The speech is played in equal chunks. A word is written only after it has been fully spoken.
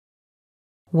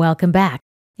Welcome back.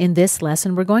 In this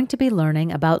lesson, we're going to be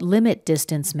learning about limit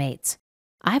distance mates.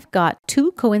 I've got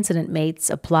two coincident mates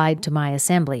applied to my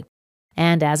assembly,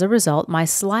 and as a result, my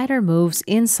slider moves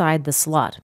inside the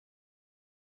slot.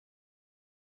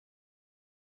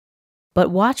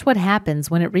 But watch what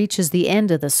happens when it reaches the end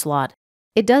of the slot.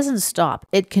 It doesn't stop,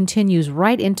 it continues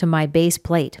right into my base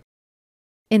plate.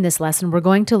 In this lesson, we're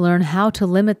going to learn how to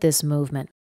limit this movement.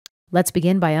 Let's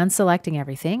begin by unselecting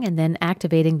everything and then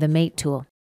activating the Mate tool.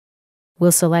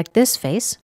 We'll select this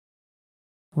face,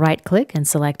 right-click and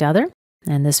select Other,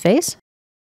 and this face.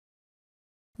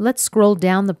 Let's scroll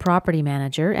down the Property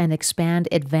Manager and expand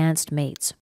Advanced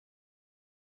Mates.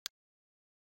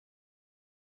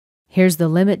 Here's the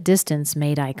Limit Distance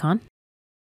Mate icon.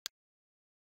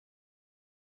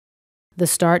 The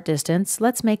start distance,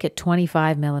 let's make it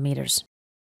 25 millimeters.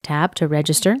 Tab to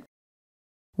register.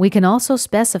 We can also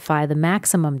specify the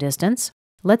maximum distance,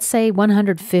 let's say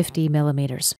 150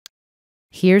 millimeters.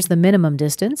 Here's the minimum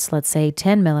distance, let's say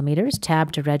 10 millimeters,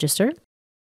 tab to register.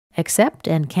 Accept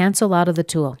and cancel out of the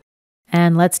tool.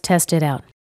 And let's test it out.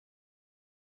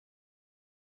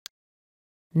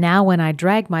 Now when I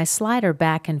drag my slider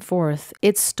back and forth,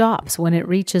 it stops when it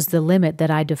reaches the limit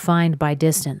that I defined by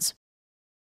distance.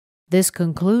 This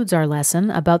concludes our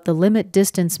lesson about the Limit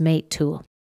Distance Mate tool.